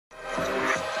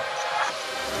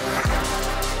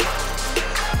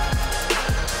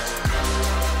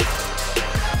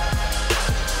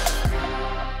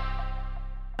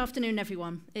Good afternoon,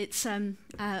 everyone. It's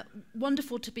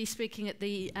wonderful to be speaking at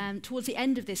the towards the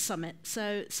end of this summit.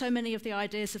 So many of the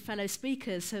ideas of fellow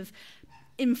speakers have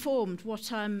informed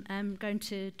what I'm going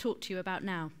to talk to you about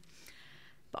now.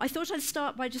 But I thought I'd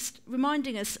start by just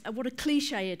reminding us of what a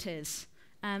cliche it is,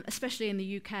 especially in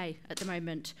the UK at the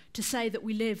moment, to say that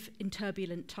we live in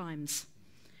turbulent times.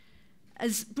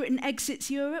 As Britain exits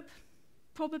Europe,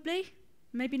 probably,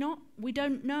 maybe not, we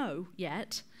don't know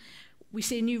yet. We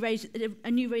see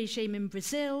a new regime in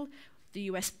Brazil. The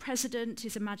US president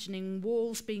is imagining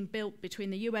walls being built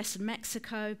between the US and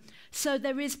Mexico. So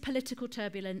there is political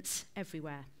turbulence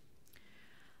everywhere.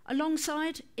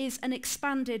 Alongside is an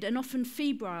expanded and often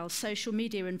febrile social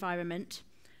media environment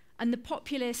and the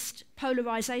populist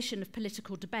polarization of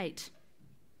political debate.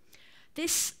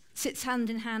 This sits hand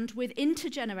in hand with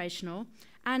intergenerational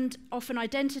and often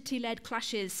identity-led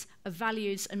clashes of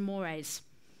values and mores.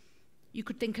 You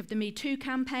could think of the Me Too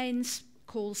campaigns,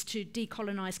 calls to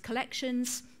decolonize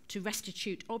collections, to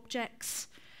restitute objects,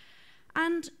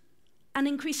 and an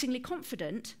increasingly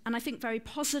confident, and I think very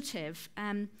positive,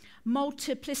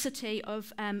 multiplicity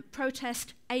of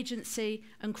protest, agency,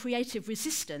 and creative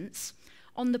resistance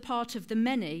on the part of the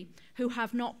many who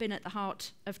have not been at the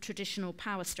heart of traditional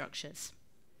power structures.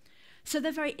 So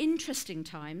they're very interesting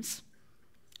times,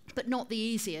 but not the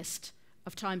easiest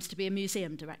of times to be a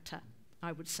museum director,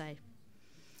 I would say.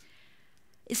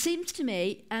 It seems to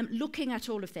me, looking at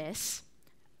all of this,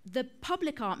 the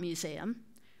Public Art Museum,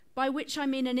 by which I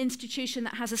mean an institution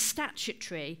that has a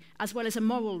statutory as well as a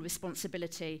moral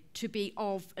responsibility to be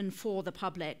of and for the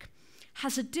public,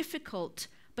 has a difficult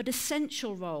but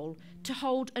essential role to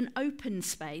hold an open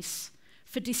space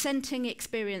for dissenting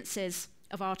experiences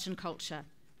of art and culture.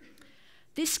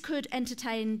 This could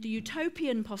entertain the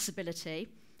utopian possibility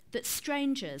that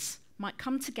strangers might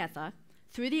come together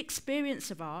through the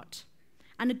experience of art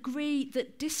and agree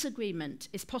that disagreement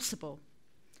is possible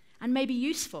and may be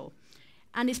useful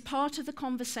and is part of the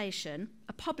conversation,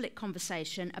 a public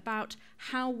conversation, about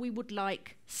how we would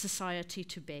like society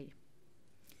to be.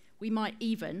 We might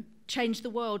even change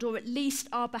the world, or at least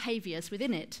our behaviours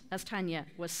within it, as Tanya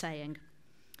was saying.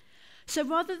 So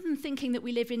rather than thinking that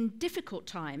we live in difficult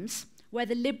times, where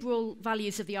the liberal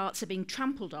values of the arts are being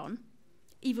trampled on,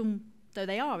 even though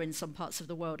they are in some parts of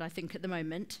the world, I think, at the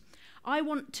moment, I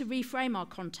want to reframe our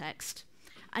context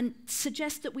and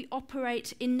suggest that we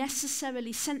operate in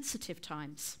necessarily sensitive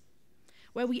times,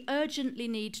 where we urgently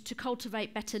need to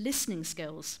cultivate better listening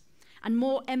skills and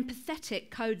more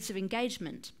empathetic codes of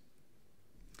engagement.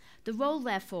 The role,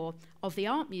 therefore, of the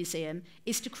Art Museum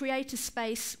is to create a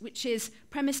space which is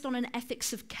premised on an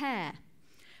ethics of care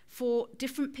for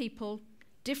different people,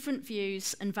 different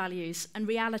views and values and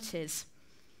realities,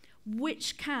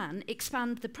 which can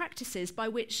expand the practices by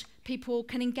which people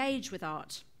can engage with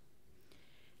art.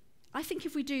 I think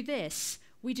if we do this,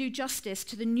 we do justice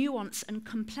to the nuance and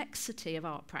complexity of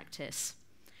art practice.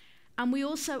 And we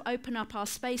also open up our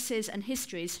spaces and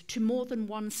histories to more than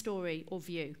one story or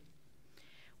view.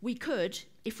 We could,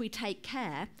 if we take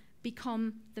care,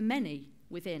 become the many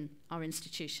within our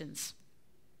institutions.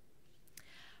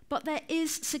 But there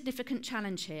is significant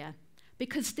challenge here,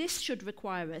 because this should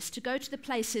require us to go to the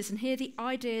places and hear the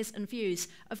ideas and views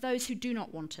of those who do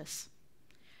not want us.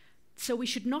 So we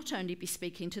should not only be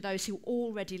speaking to those who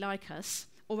already like us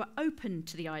or are open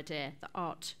to the idea that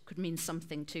art could mean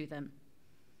something to them.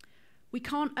 We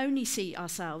can't only see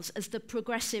ourselves as the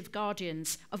progressive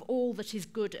guardians of all that is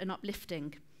good and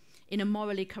uplifting in a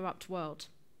morally corrupt world,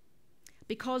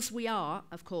 because we are,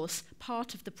 of course,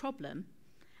 part of the problem.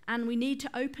 And we need to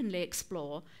openly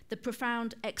explore the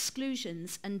profound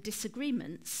exclusions and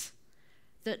disagreements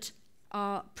that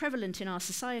are prevalent in our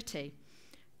society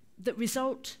that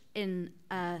result in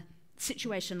a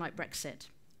situation like Brexit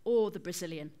or the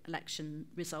Brazilian election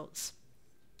results.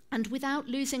 And without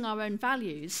losing our own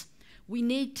values, we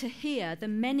need to hear the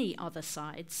many other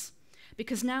sides,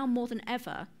 because now more than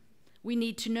ever, we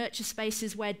need to nurture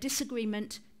spaces where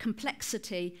disagreement,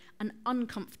 complexity, and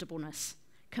uncomfortableness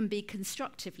can be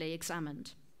constructively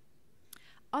examined.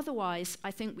 Otherwise,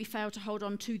 I think we fail to hold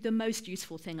on to the most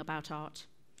useful thing about art,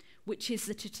 which is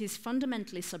that it is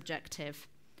fundamentally subjective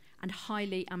and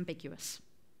highly ambiguous.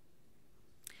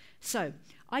 So,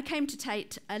 I came to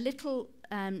Tate a little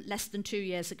less than 2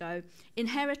 years ago,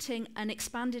 inheriting an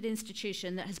expanded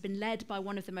institution that has been led by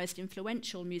one of the most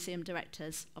influential museum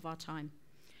directors of our time.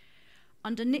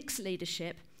 Under Nick's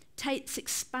leadership, Tate's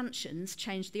expansions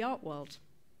changed the art world.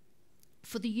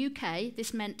 For the UK,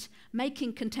 this meant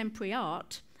making contemporary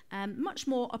art much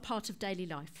more a part of daily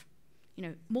life.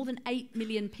 more than 8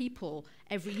 million people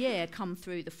every year come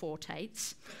through the 4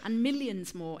 Tates, and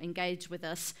millions more engage with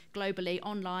us globally,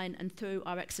 online, and through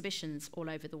our exhibitions all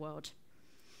over the world.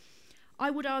 I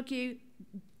would argue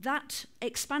that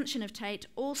expansion of Tate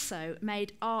also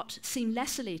made art seem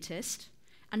less elitist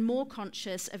and more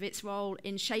conscious of its role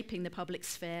in shaping the public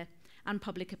sphere and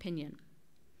public opinion.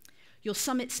 Your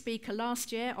summit speaker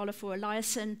last year, Olafur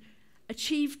Eliasson,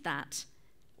 achieved that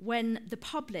when the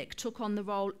public took on the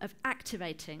role of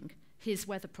activating his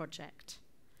weather project.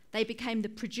 They became the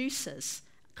producers,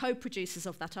 co-producers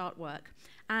of that artwork,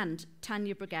 and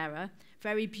Tanya Bruguera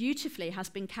very beautifully has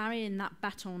been carrying that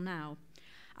baton now,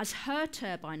 as her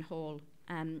turbine hall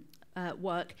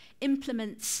work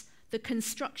implements the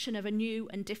construction of a new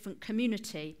and different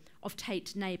community of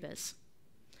Tate neighbours.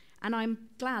 And I'm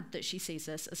glad that she sees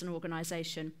us as an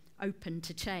organisation open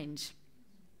to change.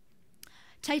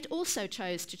 Tate also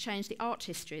chose to change the art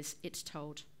histories it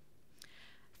told,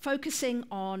 focusing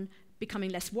on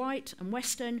becoming less white and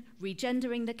Western,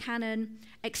 regendering the canon,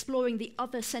 exploring the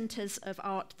other centres of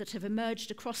art that have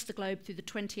emerged across the globe through the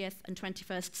 20th and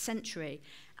 21st century.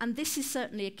 And this is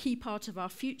certainly a key part of our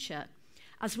future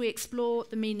as we explore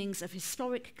the meanings of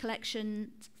historic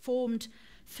collections formed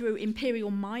through imperial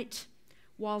might,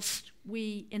 whilst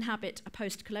we inhabit a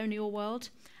post-colonial world,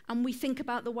 and we think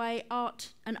about the way art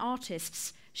and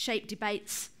artists shape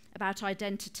debates about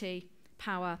identity,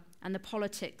 power, and the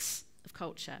politics of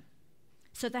culture.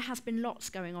 So there has been lots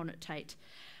going on at Tate.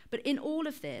 But in all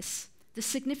of this, the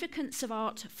significance of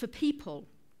art for people,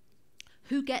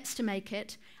 who gets to make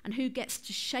it and who gets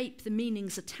to shape the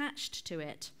meanings attached to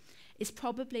it, is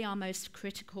probably our most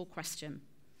critical question.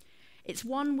 It's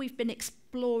one we've been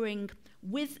exploring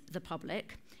with the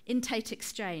public in Tate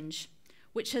Exchange,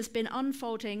 which has been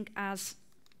unfolding as,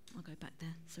 I'll go back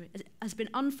there, sorry, has been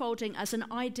unfolding as an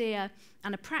idea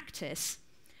and a practice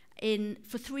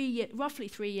for roughly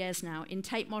 3 years now in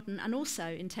Tate Modern and also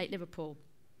in Tate Liverpool.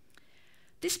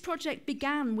 This project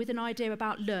began with an idea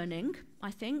about learning,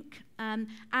 I think,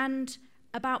 and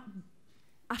about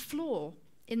a flaw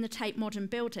in the Tate Modern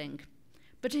building,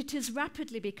 but it has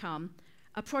rapidly become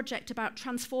a project about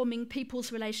transforming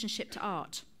people's relationship to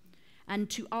art and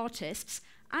to artists,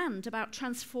 and about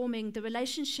transforming the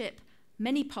relationship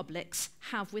many publics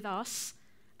have with us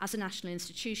as a national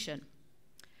institution.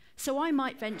 So I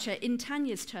might venture, in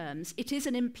Tanya's terms, it is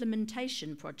an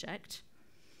implementation project,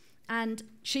 and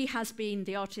she has been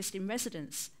the artist in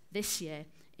residence this year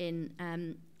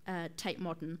in Tate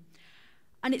Modern.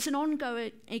 And it's an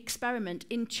ongoing experiment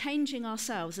in changing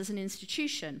ourselves as an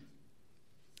institution.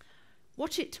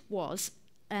 What it was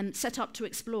set up to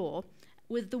explore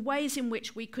were the ways in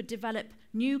which we could develop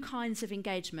new kinds of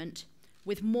engagement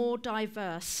with more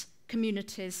diverse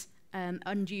communities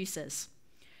and users.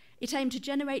 It aimed to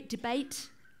generate debate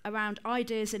around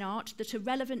ideas in art that are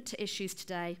relevant to issues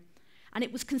today, and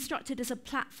it was constructed as a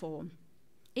platform,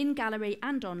 in gallery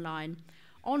and online,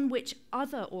 on which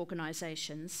other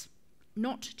organisations,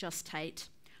 not just Tate,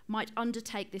 might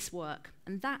undertake this work,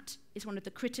 and that is one of the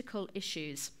critical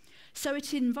issues. So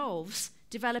it involves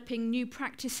developing new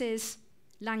practices,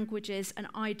 languages, and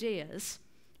ideas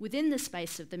within the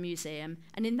space of the museum,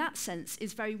 and in that sense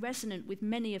is very resonant with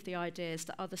many of the ideas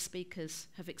that other speakers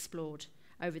have explored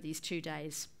over these 2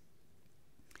 days.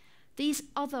 These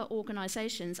other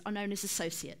organisations are known as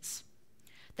associates.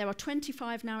 There are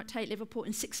 25 now at Tate Liverpool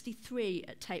and 63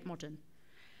 at Tate Modern.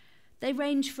 They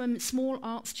range from small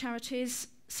arts charities,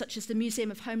 such as the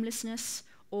Museum of Homelessness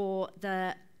or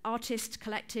the artist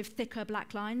collective Thicker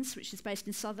Black Lines, which is based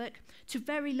in Southwark, to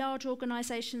very large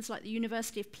organisations like the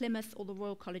University of Plymouth or the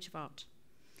Royal College of Art.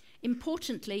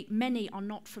 Importantly, many are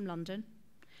not from London,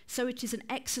 so it is an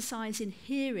exercise in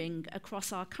hearing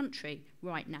across our country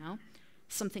right now,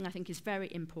 something I think is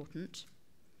very important.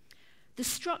 The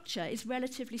structure is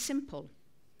relatively simple.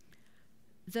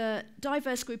 The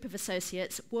diverse group of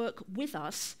associates work with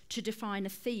us to define a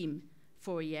theme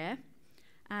for a year.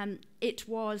 It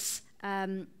was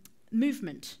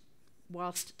movement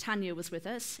whilst Tanya was with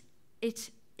us.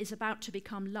 It is about to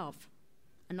become love,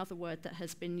 another word that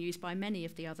has been used by many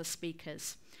of the other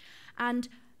speakers. And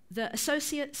the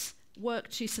associates work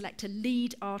to select a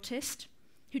lead artist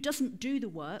who doesn't do the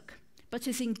work, but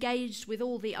is engaged with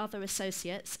all the other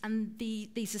associates, and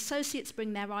these associates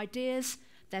bring their ideas,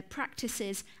 their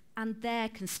practices, and their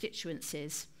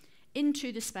constituencies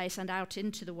into the space and out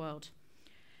into the world.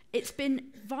 It's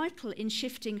been vital in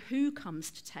shifting who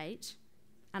comes to Tate,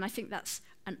 and I think that's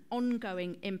an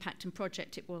ongoing impact and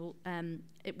project it will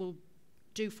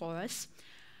do for us.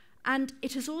 And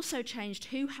it has also changed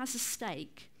who has a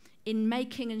stake in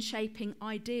making and shaping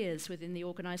ideas within the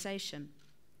organisation.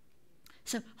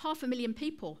 So 500,000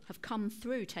 people have come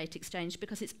through Tate Exchange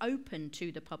because it's open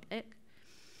to the public,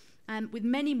 with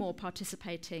many more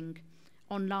participating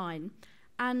online.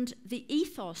 And the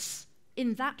ethos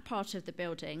in that part of the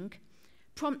building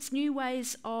prompts new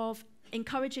ways of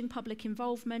encouraging public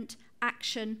involvement,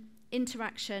 action,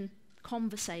 interaction,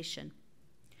 conversation.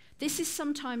 This is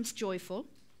sometimes joyful.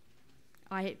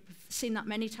 I've seen that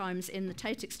many times in the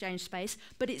Tate Exchange space,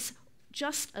 but it's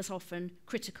just as often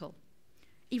critical,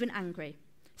 even angry.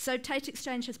 So Tate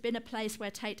Exchange has been a place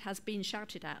where Tate has been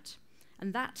shouted at,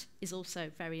 and that is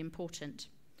also very important.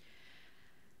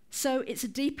 So it's a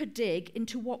deeper dig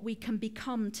into what we can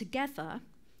become together,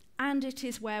 and it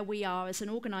is where we are as an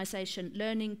organisation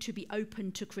learning to be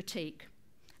open to critique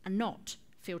and not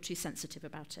feel too sensitive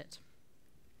about it.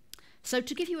 So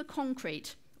to give you a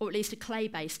concrete, or at least a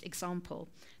clay-based example,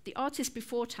 the artist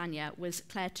before Tanya was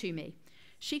Claire Toomey.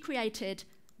 She created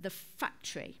the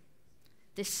factory.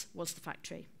 This was the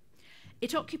factory.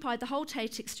 It occupied the whole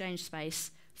Tate Exchange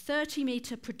space,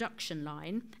 30-metre production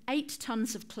line, 8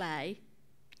 tonnes of clay,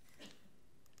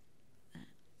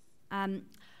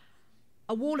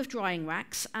 a wall of drying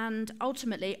racks, and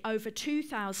ultimately over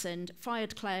 2,000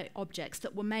 fired clay objects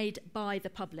that were made by the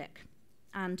public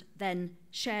and then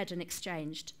shared and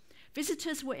exchanged.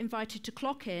 Visitors were invited to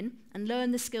clock in and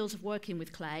learn the skills of working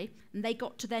with clay, and they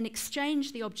got to then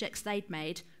exchange the objects they'd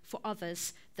made for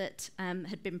others that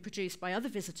had been produced by other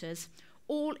visitors,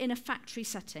 all in a factory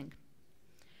setting.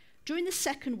 During the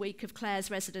second week of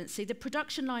Claire's residency, the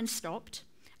production line stopped,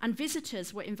 and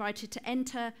visitors were invited to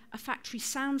enter a factory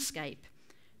soundscape,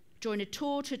 join a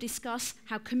tour to discuss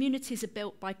how communities are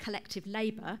built by collective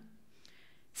labour.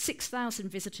 6,000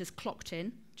 visitors clocked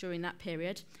in during that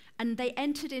period, and they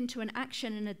entered into an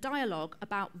action and a dialogue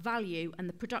about value and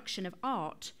the production of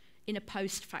art in a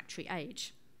post-factory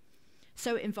age.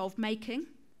 So it involved making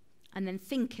and then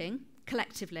thinking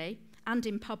collectively and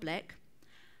in public.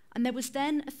 And there was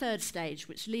then a third stage,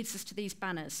 which leads us to these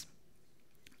banners.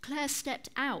 Claire stepped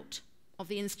out of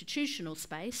the institutional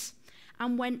space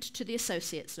and went to the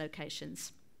associates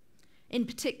locations. In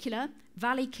particular,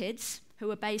 Valley Kids, who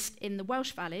were based in the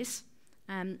Welsh Valleys,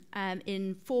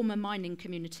 in former mining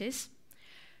communities.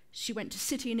 She went to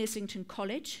City and Islington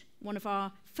College, one of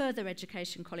our further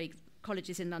education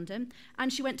colleges in London,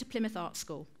 and she went to Plymouth Art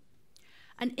School.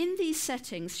 And in these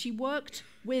settings, she worked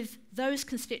with those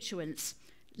constituents,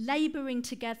 labouring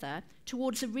together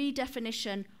towards a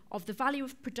redefinition of the value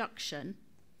of production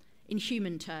in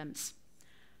human terms.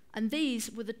 And these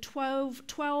were the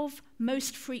 12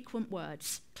 most frequent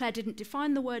words. Claire didn't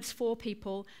define the words for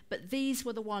people, but these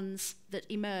were the ones that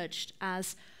emerged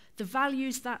as the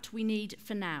values that we need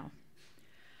for now.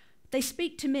 They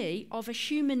speak to me of a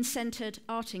human-centred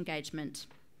art engagement,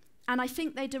 and I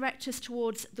think they direct us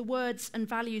towards the words and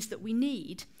values that we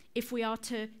need if we are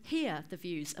to hear the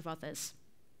views of others.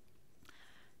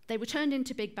 They were turned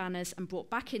into big banners and brought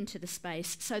back into the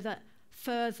space so that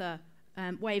further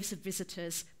waves of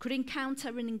visitors could encounter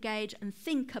and engage and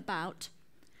think about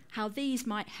how these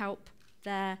might help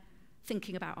their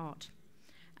thinking about art.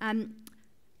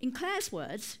 In Claire's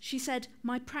words, she said,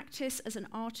 "My practice as an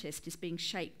artist is being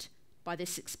shaped by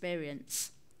this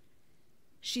experience."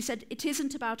 She said, "It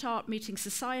isn't about art meeting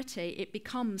society, it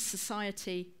becomes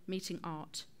society meeting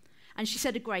art." And she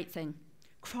said a great thing.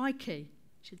 Crikey,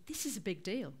 she said, "This is a big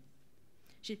deal."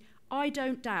 I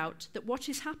don't doubt that what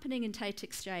is happening in Tate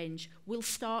Exchange will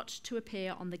start to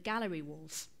appear on the gallery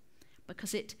walls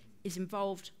because it is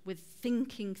involved with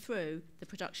thinking through the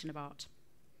production of art.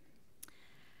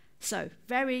 So,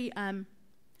 very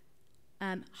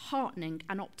heartening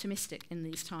and optimistic in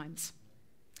these times.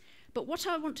 But what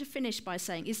I want to finish by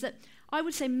saying is that I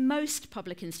would say most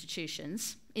public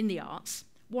institutions in the arts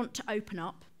want to open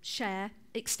up, share,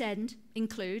 extend,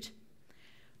 include.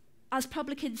 As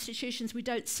public institutions, we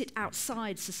don't sit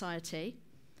outside society.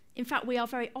 In fact, we are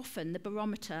very often the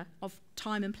barometer of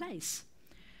time and place.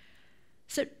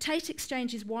 So Tate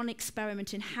Exchange is one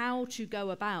experiment in how to go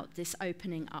about this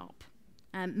opening up,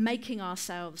 making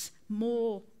ourselves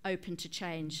more open to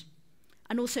change,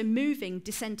 and also moving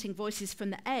dissenting voices from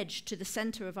the edge to the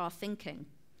centre of our thinking.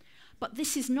 But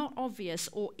this is not obvious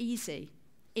or easy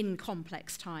in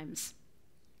complex times.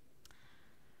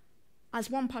 As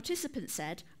one participant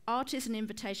said, art is an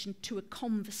invitation to a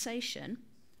conversation,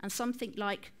 and something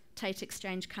like Tate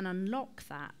Exchange can unlock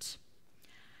that.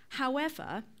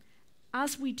 However,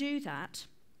 as we do that,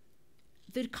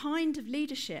 the kind of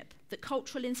leadership that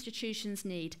cultural institutions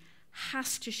need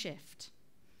has to shift.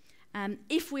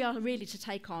 If we are really to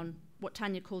take on what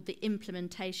Tanya called the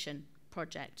implementation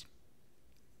project.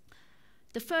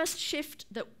 The first shift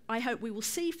that I hope we will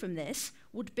see from this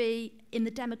would be in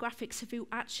the demographics of who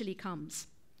actually comes.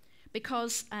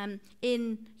 Because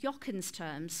in Jochen's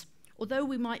terms, although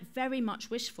we might very much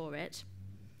wish for it,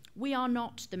 we are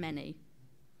not the many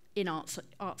in arts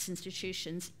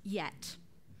institutions yet.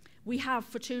 We have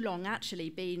for too long actually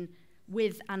been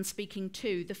with and speaking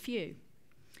to the few.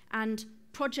 And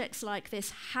projects like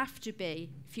this have to be,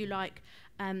 if you like,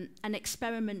 an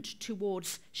experiment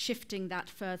towards shifting that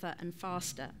further and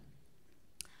faster.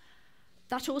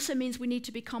 That also means we need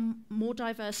to become more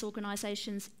diverse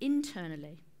organisations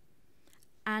internally.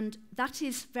 And that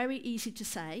is very easy to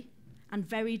say and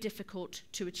very difficult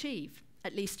to achieve,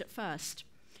 at least at first.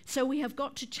 So we have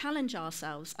got to challenge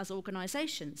ourselves as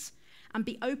organisations and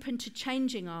be open to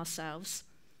changing ourselves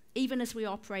even as we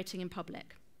are operating in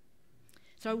public.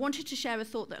 So I wanted to share a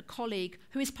thought that a colleague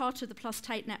who is part of the Plus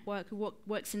Tate network, who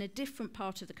works in a different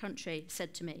part of the country,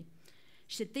 said to me.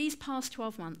 She said, these past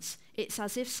 12 months, it's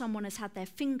as if someone has had their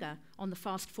finger on the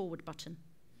fast forward button.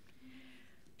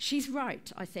 She's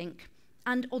right, I think.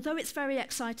 And although it's very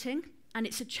exciting, and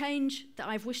it's a change that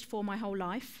I've wished for my whole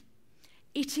life,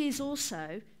 it is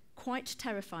also quite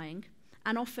terrifying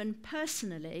and often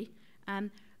personally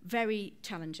very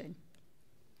challenging.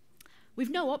 We've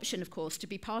no option, of course, to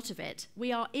be part of it.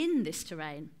 We are in this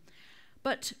terrain.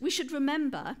 But we should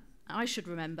remember, I should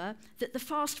remember, that the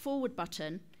fast forward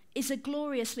button is a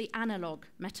gloriously analogue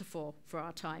metaphor for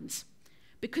our times.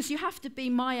 Because you have to be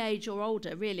my age or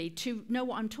older, really, to know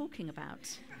what I'm talking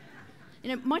about.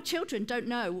 You know, my children don't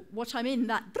know what I'm in,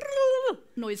 that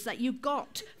noise that you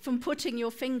got from putting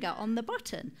your finger on the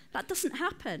button. That doesn't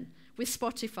happen with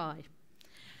Spotify.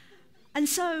 And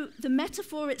so the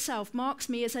metaphor itself marks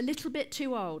me as a little bit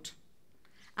too old.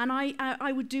 And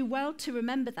I would do well to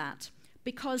remember that,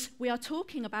 because we are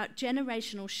talking about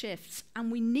generational shifts and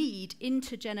we need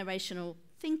intergenerational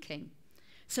thinking.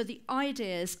 So the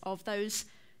ideas of those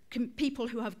people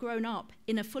who have grown up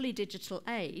in a fully digital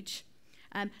age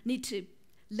need to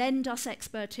lend us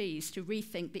expertise to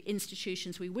rethink the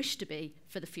institutions we wish to be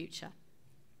for the future.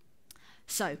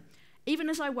 So, even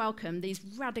as I welcome these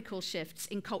radical shifts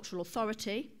in cultural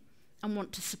authority and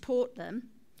want to support them,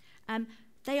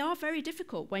 they are very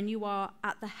difficult when you are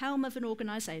at the helm of an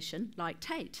organisation like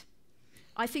Tate.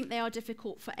 I think they are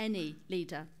difficult for any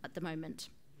leader at the moment.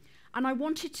 And I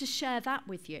wanted to share that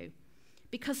with you,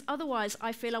 because otherwise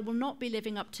I feel I will not be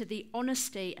living up to the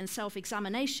honesty and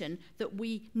self-examination that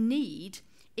we need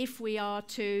if we are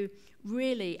to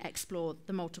really explore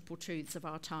the multiple truths of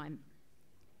our time.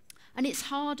 And it's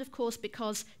hard, of course,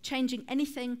 because changing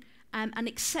anything and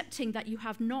accepting that you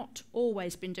have not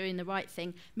always been doing the right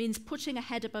thing means putting a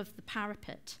head above the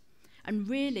parapet and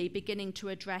really beginning to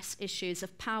address issues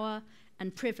of power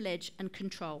and privilege and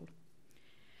control.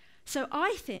 So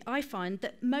I find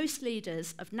that most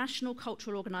leaders of national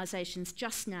cultural organisations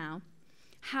just now,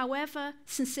 however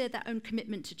sincere their own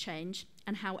commitment to change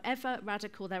and however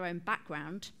radical their own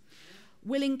background,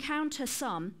 will encounter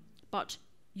some, but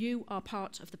you are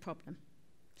part of the problem.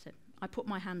 So I put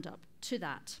my hand up to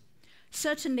that.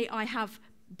 Certainly I have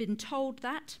been told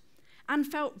that and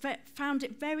found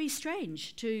it very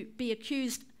strange to be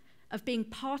accused of being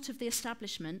part of the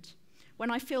establishment when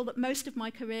I feel that most of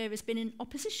my career has been in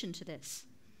opposition to this.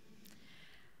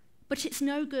 But it's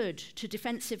no good to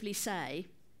defensively say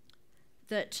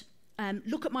that,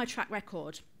 look at my track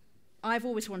record, I've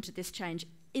always wanted this change.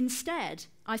 Instead,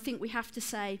 I think we have to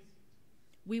say,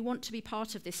 we want to be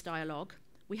part of this dialogue,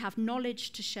 we have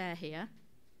knowledge to share here.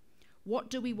 What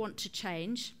do we want to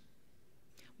change?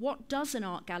 What does an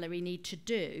art gallery need to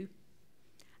do?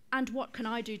 And what can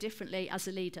I do differently as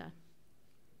a leader?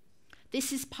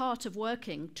 This is part of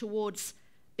working towards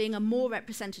being a more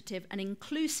representative and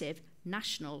inclusive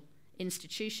national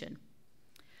institution.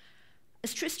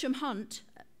 As Tristram Hunt,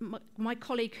 my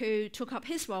colleague who took up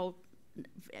his role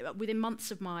within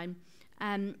months of mine,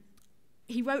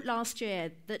 he wrote last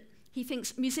year that he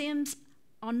thinks museums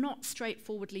are not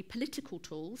straightforwardly political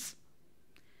tools,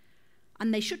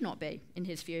 and they should not be, in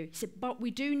his view. He said, but we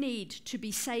do need to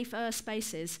be safer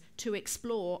spaces to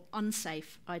explore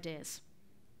unsafe ideas.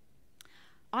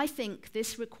 I think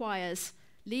this requires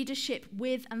leadership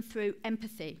with and through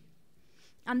empathy.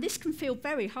 And this can feel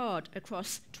very hard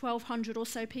across 1,200 or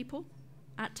so people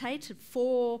at Tate,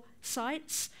 4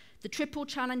 sites, the triple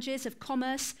challenges of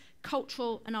commerce,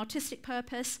 cultural and artistic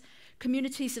purpose,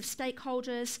 communities of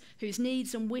stakeholders whose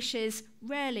needs and wishes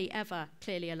rarely ever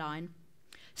clearly align.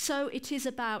 So it is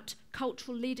about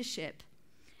cultural leadership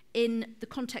in the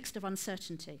context of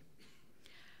uncertainty.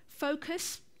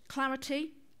 Focus,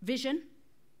 clarity, vision,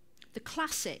 the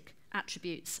classic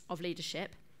attributes of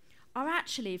leadership, are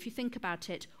actually, if you think about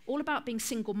it, all about being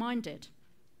single-minded.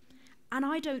 And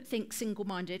I don't think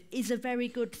single-minded is a very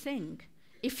good thing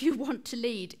if you want to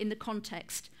lead in the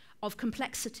context of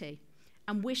complexity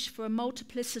and wish for a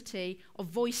multiplicity of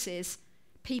voices,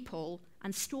 people,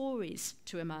 and stories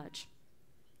to emerge.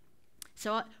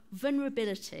 So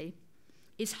vulnerability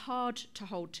is hard to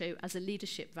hold to as a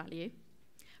leadership value,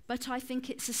 but I think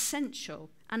it's essential,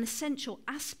 an essential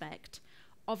aspect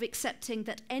of accepting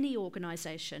that any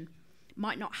organisation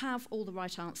might not have all the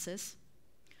right answers,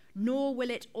 nor will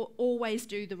it always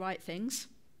do the right things,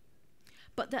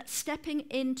 but that stepping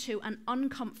into an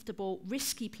uncomfortable,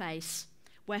 risky place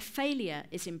where failure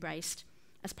is embraced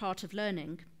as part of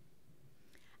learning,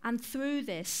 and through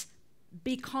this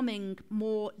becoming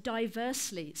more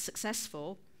diversely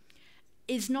successful,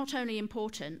 is not only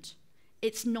important,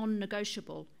 it's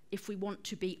non-negotiable if we want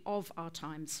to be of our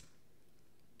times.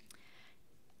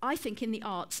 I think in the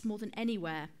arts, more than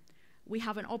anywhere, we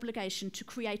have an obligation to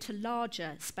create a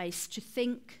larger space to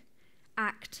think,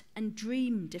 act, and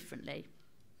dream differently,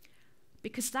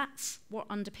 because that's what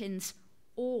underpins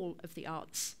all of the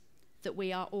arts that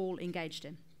we are all engaged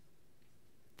in.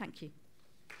 Thank you.